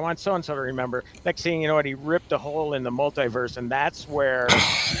remember. I want so-and-so to remember. Next thing you know, he ripped a hole in the multiverse, and that's where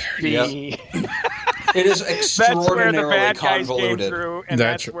it is extraordinarily convoluted. Came through, and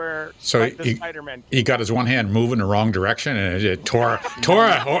that's where the Spider-Man came. He got his one hand moving the wrong direction, and it tore us in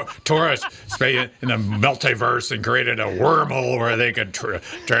the multiverse and created a wormhole where they could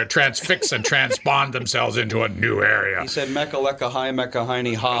transfix and transpond themselves into a new area. He said, "Mecha leka hi, mecha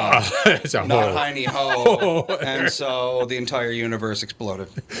heiny ha," not heiny ho, and so the entire universe exploded.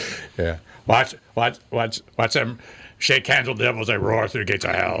 Yeah, watch them. Shake hands with the devil as they roar through the gates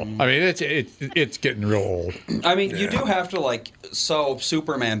of hell. I mean, it's getting real old. I mean, you do have to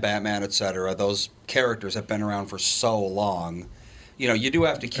Superman, Batman, etc. Those characters have been around for so long. You do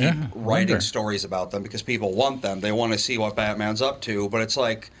have to keep writing stories about them because people want them. They want to see what Batman's up to. But it's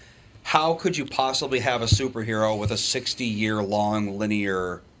like, how could you possibly have a superhero with a 60-year-long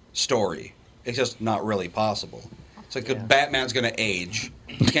linear story? It's just not really possible. It's like Batman's going to age.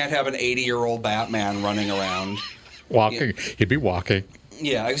 You can't have an 80-year-old Batman running around. Walking. He'd be walking.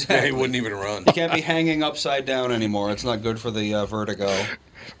 Yeah, exactly. Yeah, he wouldn't even run. He can't be hanging upside down anymore. It's not good for the vertigo.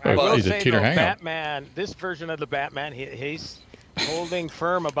 I will say, though, Batman, this version of the Batman, he's holding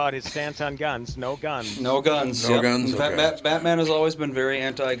firm about his stance on guns. No guns. No guns. No guns. Okay. Batman has always been very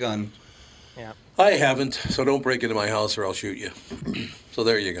anti-gun. Yeah. I haven't, so don't break into my house or I'll shoot you. So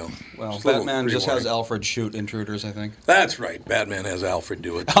there you go. Well, Batman just has Alfred shoot intruders, I think. That's right. Batman has Alfred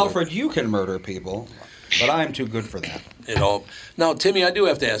do it. Alfred, you can murder people, but I'm too good for that. Now, Timmy, I do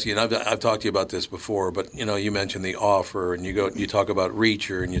have to ask you, and I've talked to you about this before, but you mentioned The Offer, and you talk about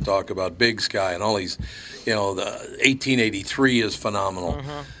Reacher, and you talk about Big Sky, and all these, the 1883 is phenomenal.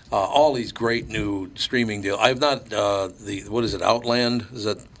 Mm-hmm. All these great new streaming deals. I've not what is it? Outland? Is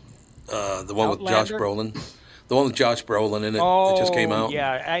that the one with Josh Brolin? The one with Josh Brolin in it that just came out?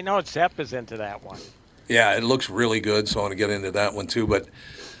 Yeah, I know Zepp is into that one. Yeah, it looks really good, so I want to get into that one too. But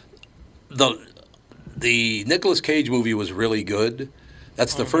the Nicolas Cage movie was really good.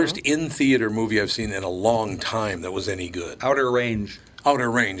 That's the first in-theater movie I've seen in a long time that was any good. Outer Range.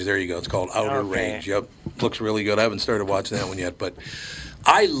 Outer Range, there you go. It's called Outer Range. Yep, looks really good. I haven't started watching that one yet, but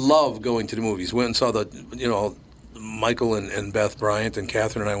I love going to the movies. Went and saw Michael and Beth Bryant and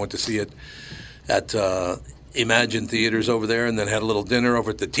Catherine and I went to see it at Imagine Theaters over there, and then had a little dinner over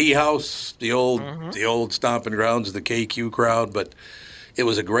at the Tea House, the old stomping grounds of the KQ crowd. But it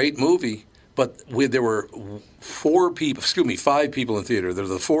was a great movie. But there were 5 people in theater. There were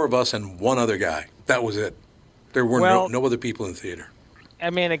the 4 of us and one other guy. That was it. There were no other people in theater. I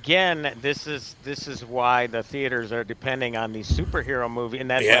mean, again, this is why the theaters are depending on these superhero movies,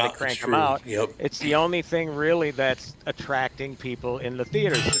 and that's why they crank them out. Yep. It's the only thing really that's attracting people in the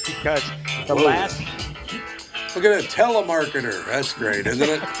theaters, because the last. Look at a telemarketer. That's great, isn't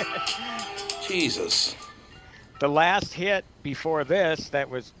it? Jesus. The last hit before this that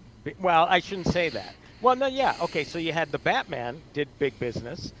was, well, I shouldn't say that. Well, no, yeah, okay. So you had the Batman did big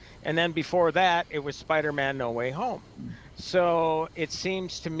business, and then before that, it was Spider-Man: No Way Home. So it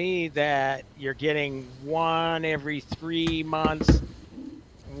seems to me that you're getting one every 3 months,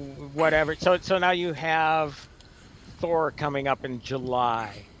 whatever. So now you have Thor coming up in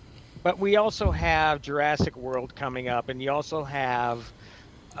July, but we also have Jurassic World coming up, and you also have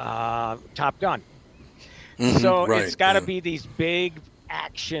Top Gun. So it's got to be these big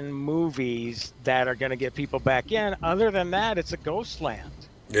action movies that are going to get people back in. Other than that, it's a ghost land.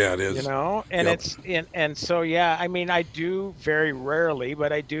 Yeah, it is. And and so I mean, I do very rarely,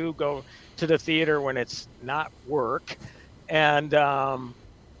 but I do go to the theater when it's not work, and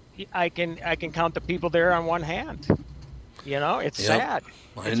I can count the people there on one hand. It's sad.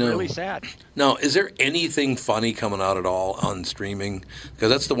 It's really sad. Now, is there anything funny coming out at all on streaming? Because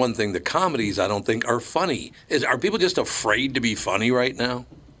that's the one thing. The comedies, I don't think, are funny. Are people just afraid to be funny right now?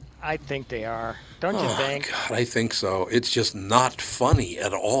 I think they are. Don't you think? God, I think so. It's just not funny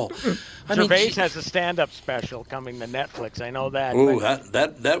at all. Gervais has a stand-up special coming to Netflix. I know that. Ooh,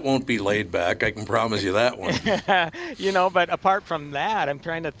 that won't be laid back. I can promise you that one. But apart from that, I'm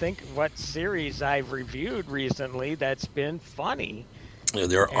trying to think what series I've reviewed recently that's been funny. Yeah,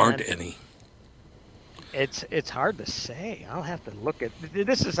 there aren't any. It's hard to say. I'll have to look at.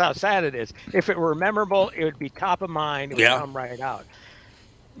 This is how sad it is. If it were memorable, it would be top of mind. It would come right out.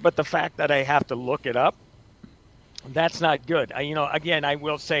 But the fact that I have to look it up, that's not good. Again, I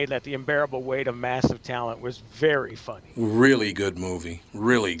will say that The Unbearable Weight of Massive Talent was very funny. Really good movie.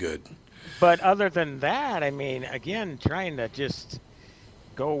 Really good. But other than that, I mean, again, trying to just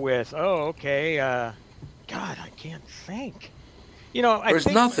go with, God, I can't think. There's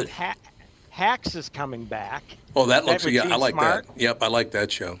nothing. Hacks is coming back. Oh, that looks. I like that. Yep, I like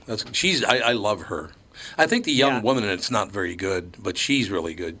that show. I love her. I think the young woman in it's not very good, but she's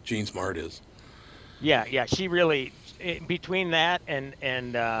really good. Jean Smart is. Yeah, she really. Between that and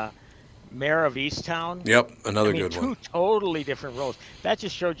Mayor of Easttown. Yep, another good one. 2 totally different roles. That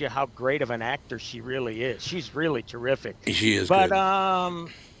just showed you how great of an actor she really is. She's really terrific. She is. But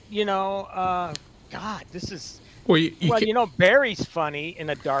good. God, this is. Well, Barry's funny in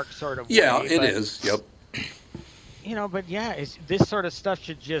a dark sort of way. Yeah, it is. Yep. But this sort of stuff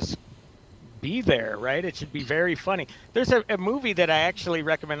should just be there, right? It should be very funny. There's a movie that I actually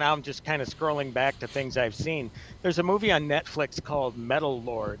recommend. Now I'm just kind of scrolling back to things I've seen. There's a movie on Netflix called Metal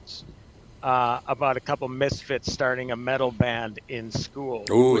Lords about a couple misfits starting a metal band in school.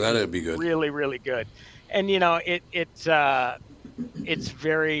 Oh, that'd be good. Really, really good. And it's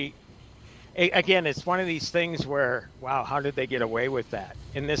very. Again, it's one of these things where, wow, how did they get away with that?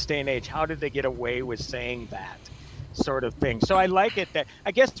 In this day and age, how did they get away with saying that sort of thing? So I like it that,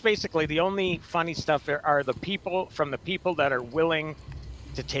 I guess basically the only funny stuff are the people that are willing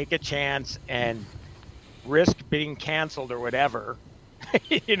to take a chance and risk being canceled or whatever,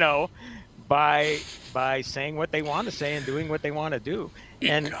 by saying what they want to say and doing what they want to do.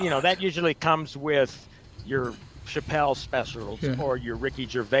 And, that usually comes with your Chappelle specials or your Ricky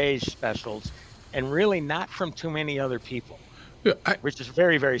Gervais specials, and really not from too many other people, which is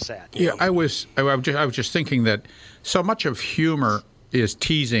very, very sad. Yeah, I was just thinking that so much of humor is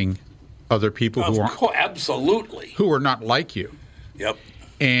teasing other people who are not like you. Yep.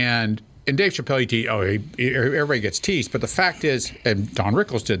 And Dave Chappelle, everybody gets teased. But the fact is, and Don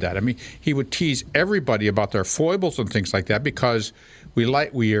Rickles did that. I mean, he would tease everybody about their foibles and things like that because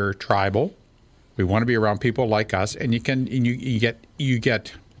we are tribal. We want to be around people like us, and you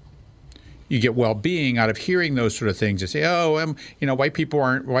get well-being out of hearing those sort of things. You say, white people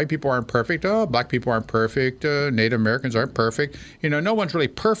aren't perfect. Oh, black people aren't perfect. Native Americans aren't perfect. No one's really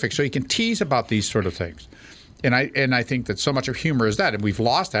perfect. So you can tease about these sort of things. And I think that so much of humor is that, and we've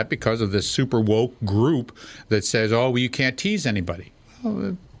lost that because of this super woke group that says, "Oh, well, you can't tease anybody."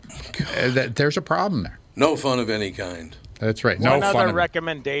 Well, there's a problem there. No fun of any kind. That's right. One other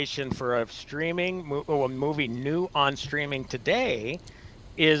recommendation for a movie new on streaming today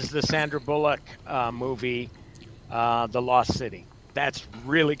is the Sandra Bullock movie, The Lost City. That's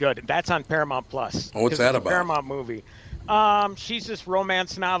really good. That's on Paramount Plus. What's that about? Paramount movie. She's this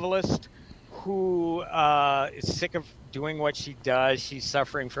romance novelist who is sick of doing what she does. She's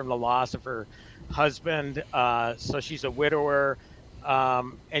suffering from the loss of her husband, so she's a widower,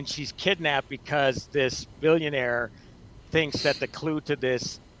 and she's kidnapped because this billionaire thinks that the clue to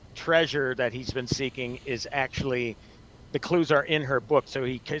this treasure that he's been seeking is actually, the clues are in her book. So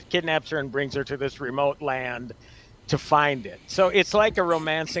he kidnaps her and brings her to this remote land to find it. So it's like a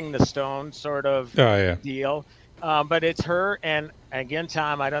Romancing the Stone sort of deal. But it's her, and again,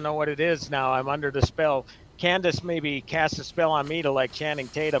 Tom, I don't know what it is now. I'm under the spell. Candace maybe cast a spell on me to like Channing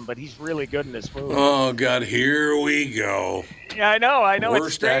Tatum, but he's really good in this movie. Oh, God, here we go. Yeah, I know. Worst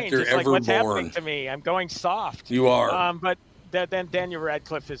it's strange. actor It's like, ever what's born. happening to me? I'm going soft. You are. But then Daniel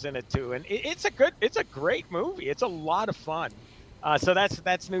Radcliffe is in it too, and it's a great movie. It's a lot of fun. So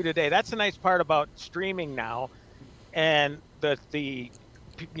that's new today. That's the nice part about streaming now, and the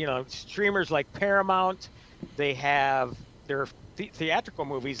streamers like Paramount, they have their theatrical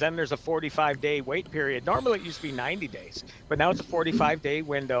movies. Then there's a 45-day wait period. Normally it used to be 90 days, but now it's a 45-day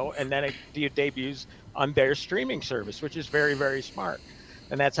window, and then it debuts on their streaming service, which is very, very smart.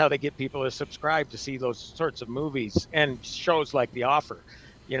 And that's how they get people to subscribe to see those sorts of movies and shows like The Offer,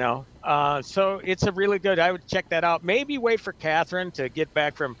 So it's a really good, I would check that out. Maybe wait for Catherine to get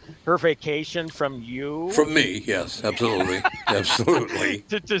back from her vacation from you. From me, yes, absolutely. Absolutely.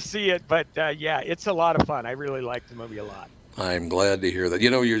 to see it. But, it's a lot of fun. I really like the movie a lot. I'm glad to hear that.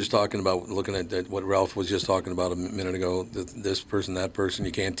 You're just talking about, looking at what Ralph was just talking about a minute ago, this person, that person,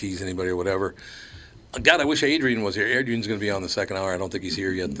 you can't tease anybody or whatever. God, I wish Adrian was here. Adrian's going to be on the second hour. I don't think he's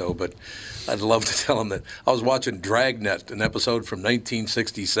here yet, though, but I'd love to tell him that I was watching Dragnet, an episode from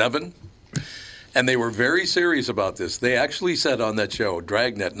 1967, and they were very serious about this. They actually said on that show,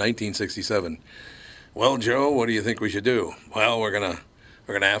 Dragnet, 1967, "Well, Joe, what do you think we should do?" "Well, we're gonna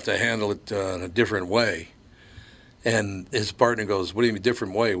have to handle it in a different way." And his partner goes, "What do you mean,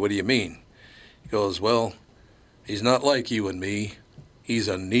 different way? What do you mean?" He goes, "Well, he's not like you and me. He's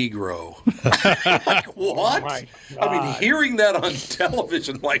a Negro." Like, what? Oh, I mean, hearing that on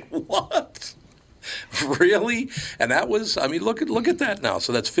television, like, what? Really? And that was, look at that now.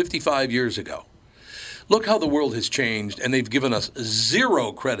 So that's 55 years ago. Look how the world has changed, and they've given us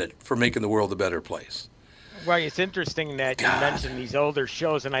zero credit for making the world a better place. Well, it's interesting that you mentioned these older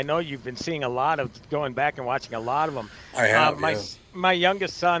shows, and I know you've been seeing a lot of, going back and watching a lot of them. I have, My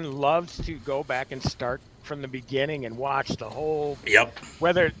youngest son loves to go back and start from the beginning and watch the whole,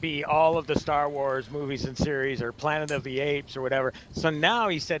 whether it be all of the Star Wars movies and series or Planet of the Apes or whatever. So now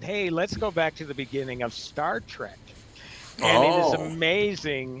he said, "Hey, let's go back to the beginning of Star Trek." And it is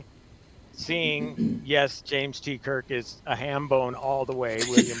amazing seeing, yes, James T. Kirk is a ham bone all the way,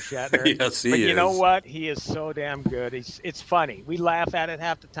 William Shatner. Yes, he but is. You know what? He is so damn good. It's funny. We laugh at it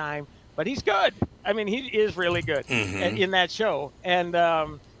half the time, but he's good. He is really good in that show.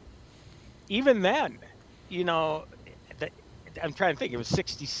 And even then, I'm trying to think, it was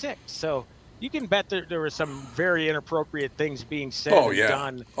 66. So you can bet there were some very inappropriate things being said and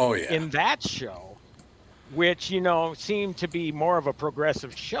done in that show, which, seemed to be more of a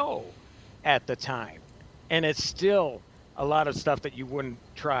progressive show at the time. And it's still a lot of stuff that you wouldn't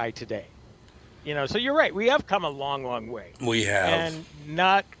try today. So you're right. We have come a long, long way. We have. And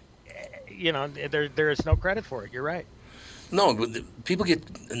not, there is no credit for it. You're right. No, people get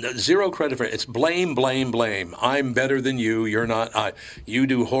zero credit for it. It's blame, blame, blame. I'm better than you. You're not. You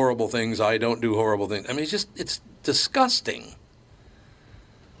do horrible things. I don't do horrible things. It's disgusting.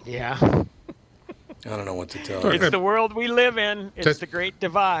 Yeah. I don't know what to tell you. It's the world we live in. It's the great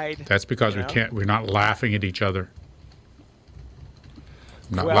divide. That's because we're not laughing at each other.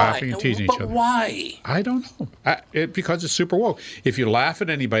 not laughing and teasing each other. Why? I don't know. Because it's super woke. If you laugh at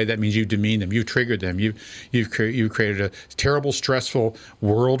anybody, that means you've demeaned them, you've triggered them, you've created a terrible, stressful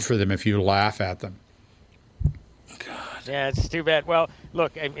world for them if you laugh at them. God. Yeah, it's too bad. Well,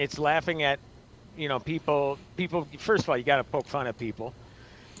 look, it's laughing at, people. First of all, you got to poke fun at people.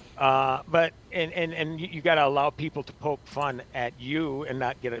 But you got to allow people to poke fun at you and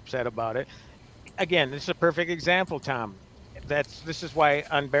not get upset about it. Again, this is a perfect example, Tom. This is why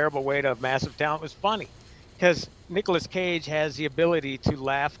Unbearable Weight of Massive Talent was funny, because Nicolas Cage has the ability to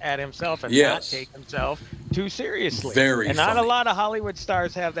laugh at himself and not take himself too seriously. Very not funny. A lot of Hollywood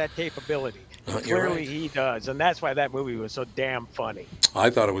stars have that capability. Clearly, right. He does, and that's why that movie was so damn funny. I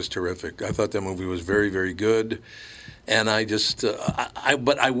thought it was terrific. I thought that movie was very, very good. And I just,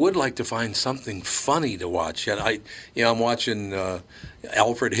 but I would like to find something funny to watch. And I'm watching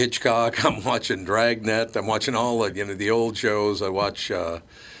Alfred Hitchcock. I'm watching Dragnet. I'm watching all the old shows. I watch The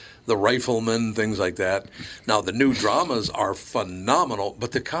Rifleman, things like that. Now the new dramas are phenomenal,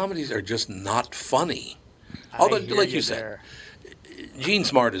 but the comedies are just not funny. Although, like you said, Jean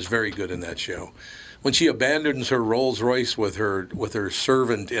Smart is very good in that show. When she abandons her Rolls Royce with her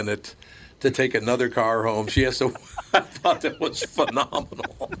servant in it to take another car home, she has to. I thought that was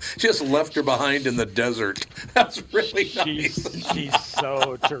phenomenal. She just left her behind in the desert. That's really nice. She's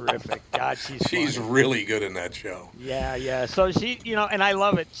so terrific. God, she's really good in that show. Yeah. So she, and I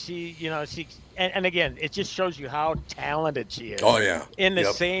love it. And again, it just shows you how talented she is. Oh yeah. In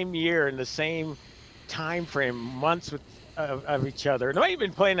the same year, in the same time frame, months of each other. Not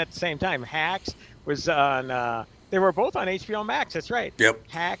even playing at the same time. Hacks was on. They were both on HBO Max. That's right. Yep.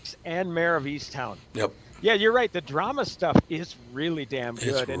 Hacks and Mayor of Easttown. Yep. Yeah, you're right. The drama stuff is really damn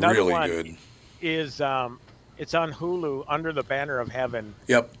good. It's Another really one good. Is it's on Hulu, Under the Banner of Heaven.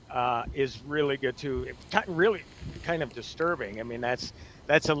 Yep. Is really good too. It's really kind of disturbing. I mean, that's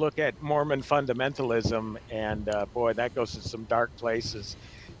a look at Mormon fundamentalism, and boy, that goes to some dark places.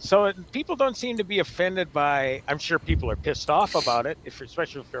 So people don't seem to be offended by. I'm sure people are pissed off about it,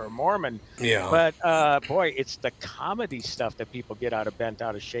 especially if they're a Mormon. Yeah. But boy, it's the comedy stuff that people get bent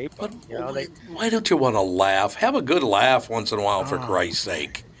out of shape. But why don't you want to laugh? Have a good laugh once in a while, for Christ's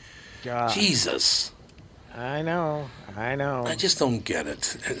sake. God. Jesus. I know. I just don't get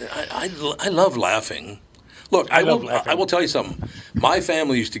it. I love laughing. Look, I will tell you something. My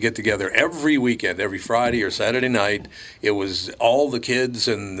family used to get together every weekend, every Friday or Saturday night. It was all the kids,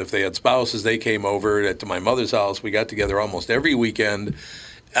 and if they had spouses, they came over to my mother's house. We got together almost every weekend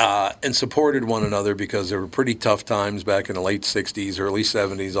and supported one another, because there were pretty tough times back in the late 60s, early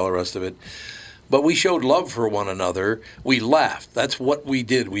 70s, all the rest of it. But we showed love for one another. We laughed. That's what we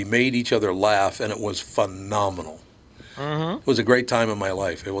did. We made each other laugh, and it was phenomenal. Mm-hmm. It was a great time in my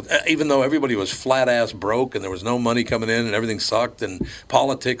life. Even though everybody was flat-ass broke and there was no money coming in and everything sucked, and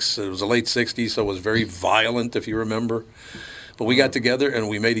politics, it was the late 60s, so it was very violent, if you remember. But we got together and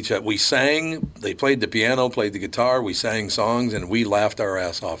we made each other. We sang. They played the piano, played the guitar. We sang songs, and we laughed our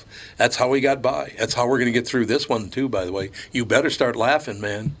ass off. That's how we got by. That's how we're going to get through this one, too, by the way. You better start laughing,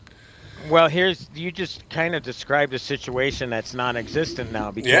 man. Well, you just kind of described a situation that's non-existent now,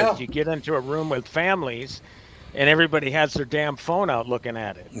 because you get into a room with families and everybody has their damn phone out looking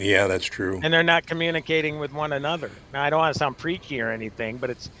at it. Yeah, that's true. And they're not communicating with one another. Now, I don't want to sound preachy or anything, but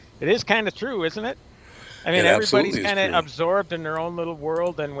it is kind of true, isn't it? I mean, everybody's kind of absorbed in their own little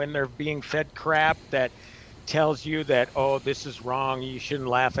world, and when they're being fed crap that tells you that, oh, this is wrong, you shouldn't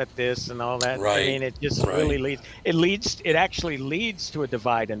laugh at this and all that. Right. I mean, it just really it actually leads to a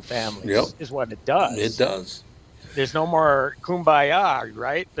divide in families, is what it does. It does. There's no more kumbaya,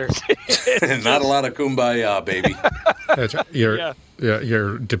 right? There's not a lot of kumbaya, baby.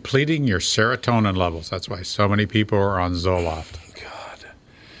 You're depleting your serotonin levels. That's why so many people are on Zoloft. God.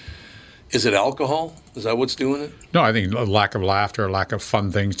 Is it alcohol? Is that what's doing it? No, I think lack of laughter, lack of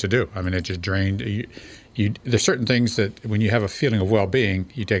fun things to do. I mean, it just drained. There's certain things that when you have a feeling of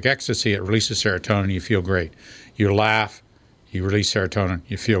well-being, you take ecstasy, it releases serotonin, you feel great. You laugh, you release serotonin,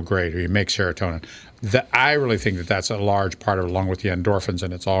 you feel great, or you make serotonin. I really think that's a large part of it, along with the endorphins,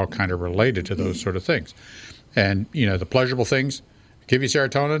 and it's all kind of related to those sort of things. And, the pleasurable things give you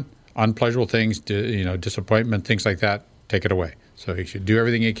serotonin, unpleasurable things, disappointment, things like that, take it away. So you should do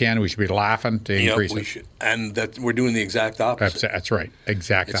everything you can. We should be laughing to increase it. Should. And we're doing the exact opposite. That's right.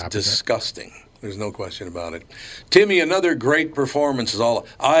 Opposite. It's disgusting. There's no question about it. Timmy, another great performance is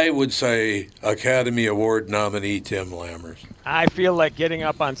I would say Academy Award nominee Tim Lammers. I feel like getting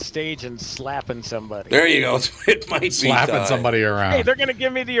up on stage and slapping somebody. There you go. It might be slapping somebody around. Hey, they're going to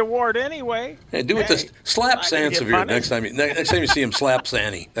give me the award anyway. Hey, do it. Slap Sansevier next time you see him. Slap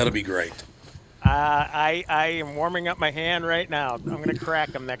Sandy. That'll be great. I am warming up my hand right now. I'm going to crack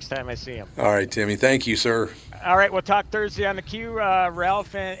him next time I see him. All right, Timmy. Thank you, sir. All right, we'll talk Thursday on the Q.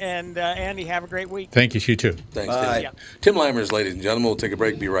 Ralph and Andy, have a great week. Thank you, you too. Thanks, Tim. Tim Lammers, ladies and gentlemen. We'll take a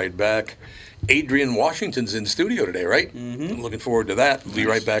break. Be right back. Adrian Washington's in studio today, right? Mm-hmm. I'm looking forward to that. We'll be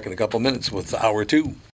right back in a couple minutes with Hour 2.